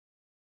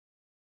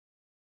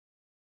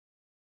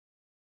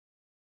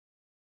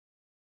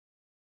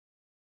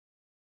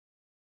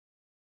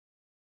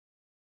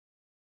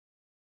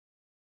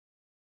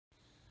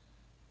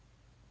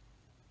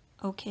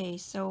Okay,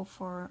 so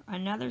for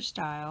another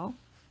style,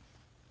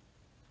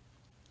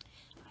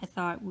 I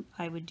thought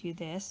I would do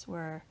this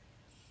where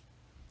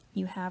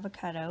you have a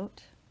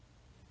cutout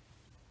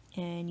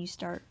and you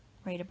start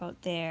right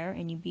about there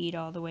and you bead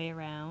all the way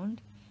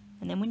around,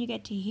 and then when you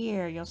get to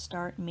here you'll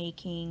start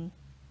making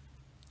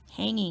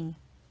hanging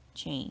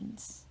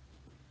chains,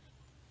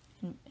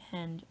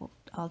 and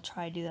I'll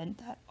try to do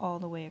that all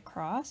the way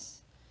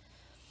across.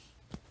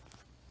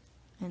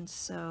 And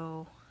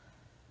so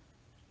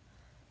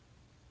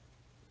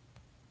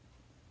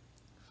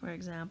for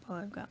example,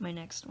 I've got my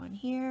next one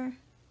here,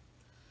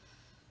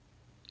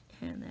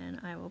 and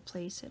then I will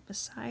place it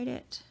beside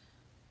it,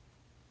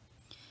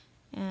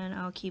 and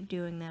I'll keep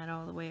doing that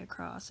all the way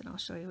across, and I'll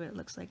show you what it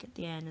looks like at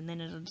the end, and then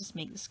it'll just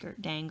make the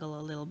skirt dangle a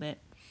little bit.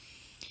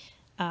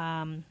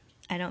 I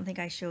don't think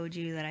I showed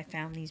you that I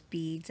found these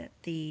beads at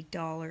the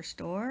dollar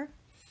store.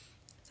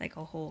 It's like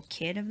a whole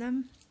kit of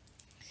them,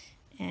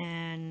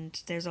 and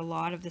there's a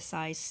lot of the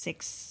size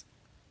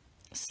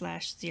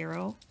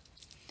 6/0,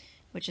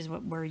 which is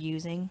what we're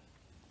using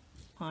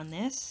on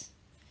this.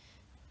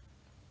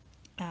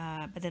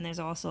 But then there's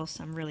also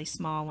some really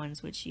small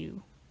ones which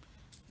you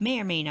may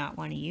or may not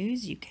want to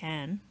use. You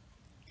can.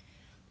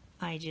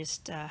 I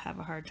just have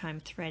a hard time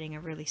threading a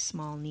really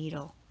small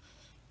needle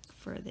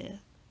for the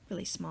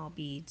really small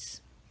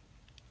beads.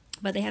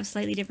 But they have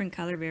slightly different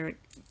color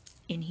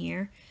in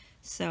here.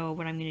 So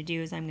what I'm going to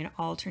do is I'm going to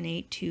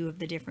alternate 2 of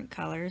the different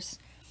colors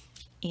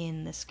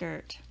in the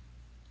skirt.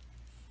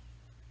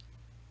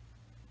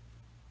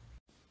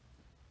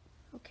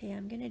 Okay,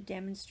 I'm going to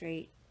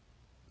demonstrate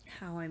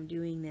how I'm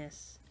doing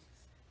this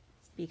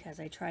because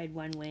I tried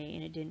one way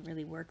and it didn't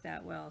really work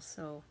that well,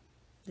 so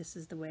this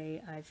is the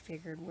way I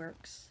figured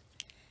works.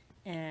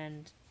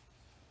 And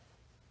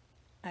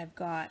I've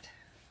got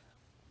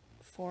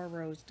 4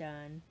 rows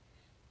done,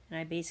 and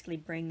I basically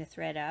bring the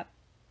thread up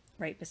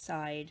right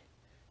beside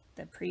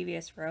the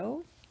previous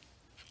row,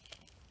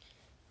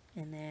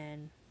 and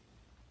then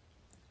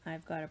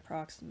I've got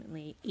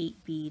approximately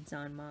 8 beads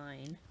on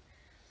mine.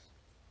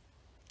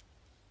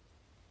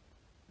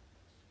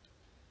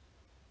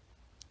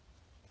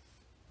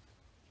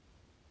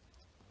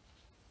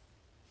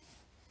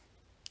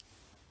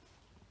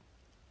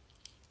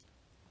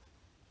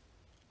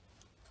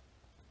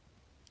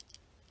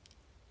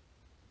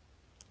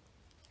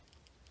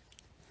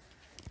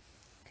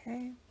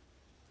 Okay,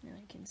 and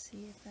I can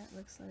see if that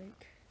looks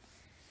like,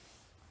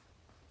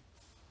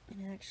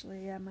 and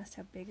actually I must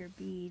have bigger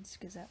beads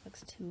because that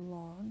looks too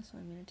long, so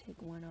I'm going to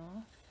take one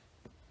off.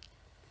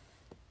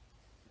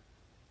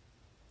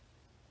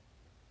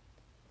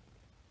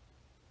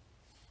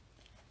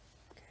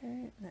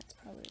 Okay, that's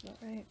probably about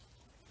right.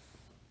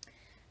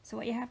 So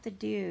what you have to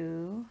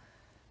do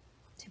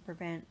to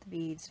prevent the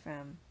beads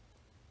from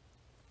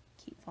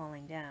keep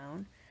falling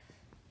down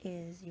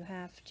is you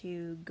have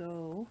to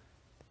go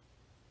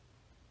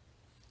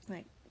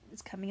like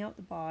it's coming out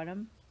the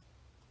bottom,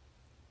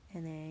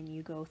 and then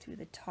you go through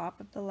the top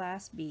of the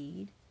last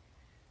bead,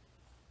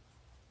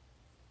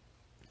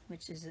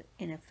 which is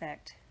in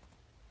effect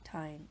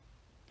tying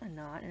a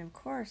knot. And of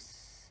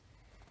course,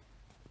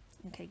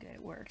 okay, good,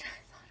 it worked.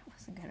 I thought it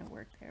wasn't going to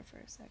work there for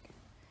a second.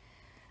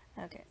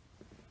 Okay,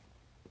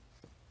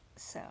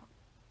 so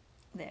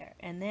there,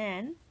 and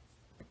then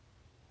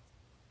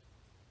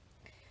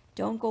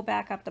don't go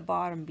back up the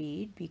bottom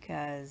bead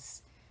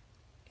because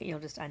you'll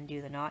just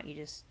undo the knot you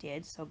just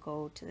did. So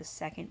go to the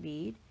second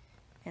bead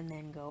and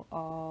then go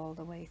all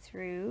the way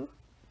through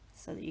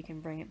so that you can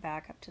bring it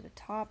back up to the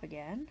top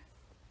again.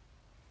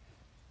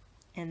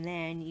 And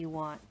then you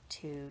want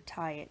to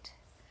tie it,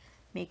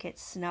 make it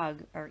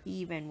snug or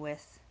even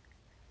with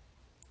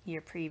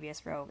your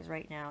previous row, because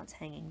right now it's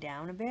hanging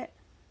down a bit.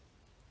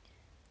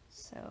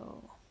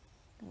 So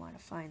you want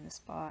to find the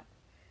spot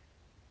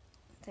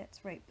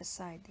that's right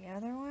beside the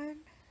other one.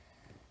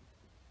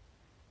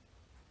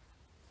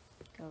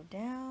 Go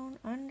down,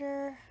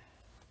 under,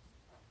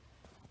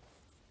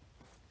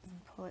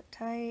 and pull it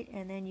tight,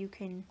 and then you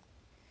can,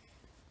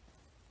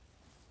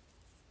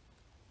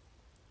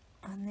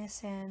 on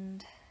this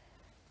end,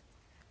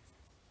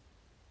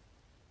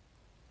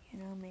 you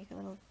know, make a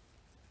little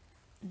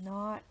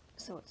knot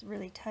so it's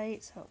really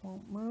tight so it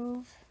won't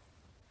move.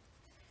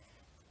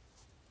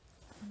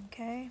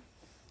 Okay,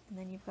 and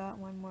then you've got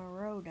one more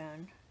row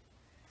done.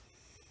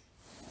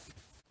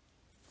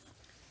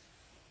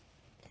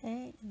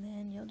 Okay, and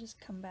then you'll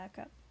just come back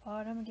up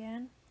bottom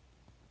again,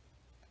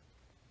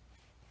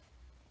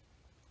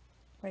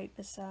 right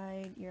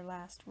beside your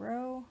last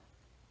row.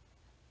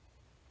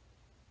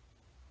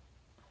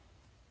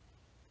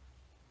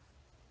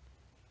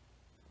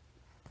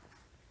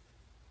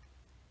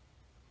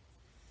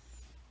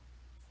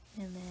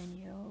 And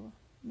then you'll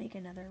make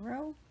another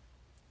row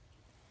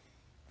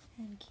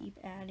and keep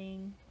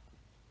adding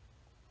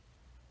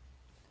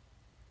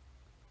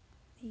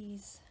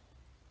these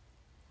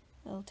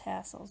little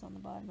tassels on the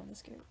bottom of the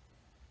skirt.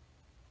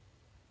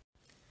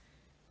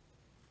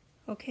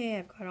 Okay,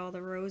 I've got all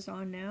the rows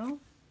on now,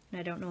 and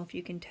I don't know if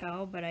you can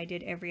tell, but I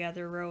did every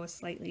other row a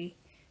slightly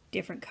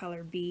different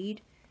color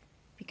bead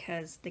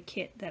because the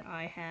kit that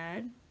I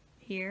had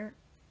here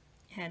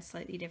had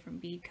slightly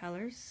different bead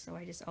colors, so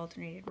I just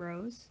alternated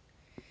rows.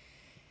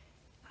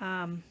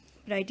 But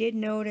I did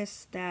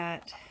notice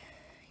that,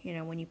 you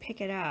know, when you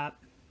pick it up,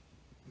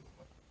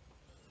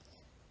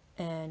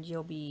 and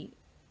you'll be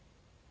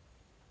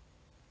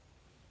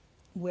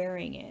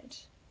wearing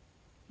it.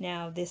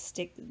 Now this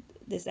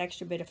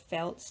extra bit of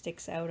felt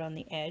sticks out on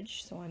the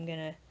edge, so I'm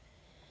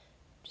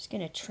just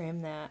gonna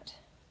trim that.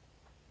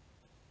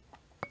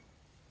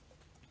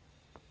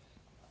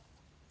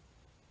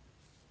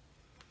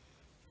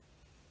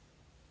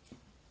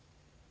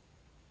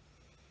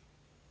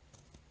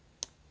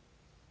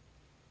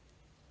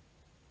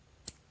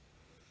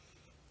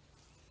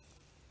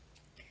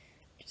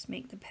 Just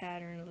make the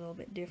pattern a little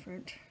bit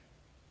different.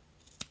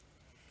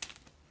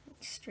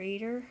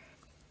 Straighter.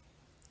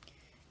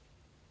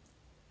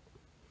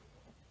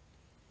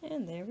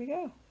 And there we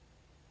go.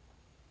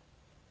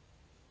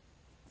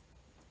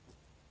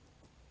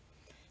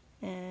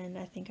 And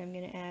I think I'm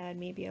going to add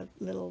maybe a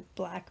little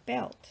black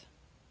belt.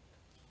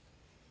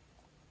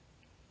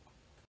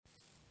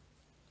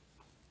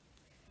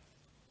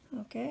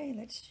 Okay,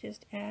 let's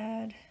just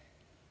add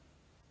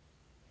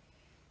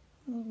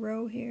a little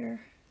row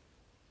here.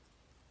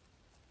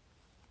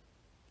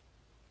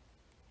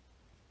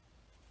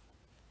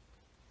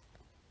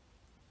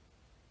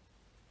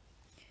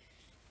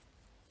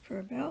 For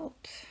a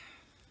belt.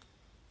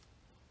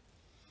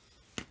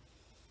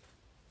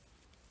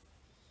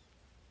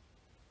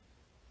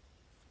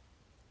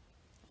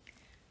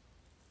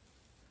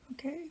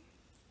 Okay.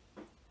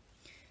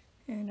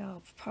 And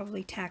I'll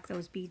probably tack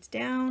those beads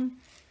down.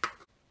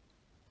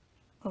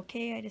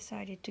 Okay, I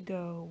decided to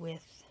go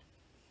with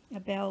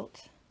a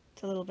belt.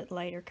 It's a little bit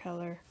lighter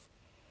color.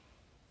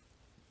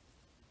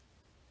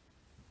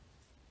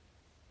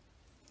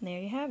 And there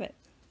you have it.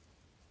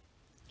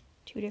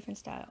 Two different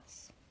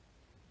styles.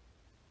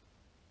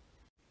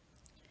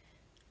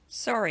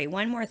 Sorry,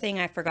 one more thing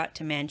I forgot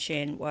to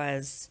mention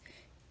was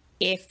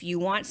if you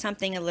want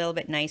something a little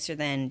bit nicer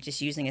than just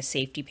using a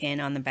safety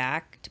pin on the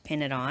back to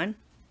pin it on,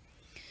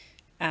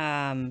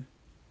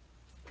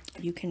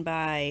 you can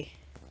buy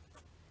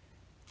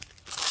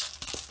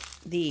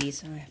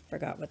these. I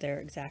forgot what they're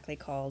exactly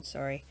called,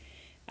 sorry.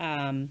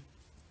 And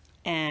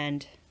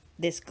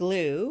this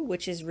glue,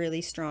 which is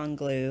really strong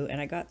glue,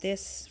 and I got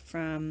this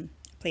from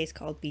a place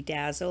called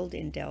Bedazzled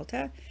in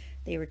Delta.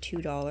 They were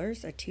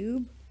 $2 a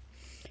tube.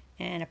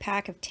 And a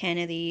pack of 10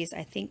 of these,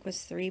 I think, was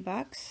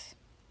 $3.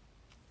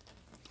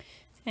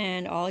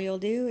 And all you'll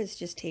do is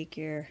just take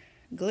your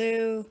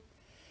glue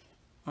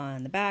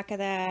on the back of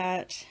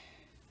that,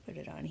 put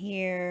it on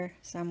here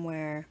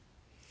somewhere,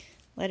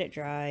 let it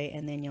dry,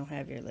 and then you'll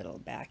have your little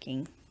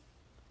backing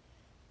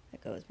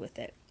that goes with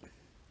it.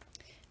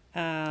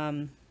 I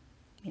mean,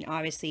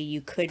 obviously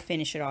you could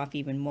finish it off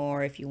even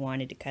more if you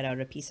wanted to cut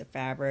out a piece of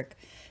fabric,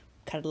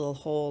 cut a little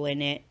hole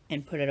in it,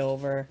 and put it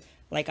over,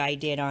 like I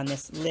did on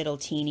this little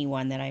teeny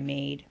one that I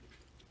made.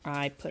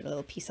 I put a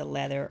little piece of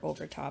leather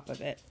over top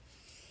of it.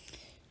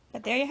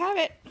 But there you have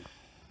it.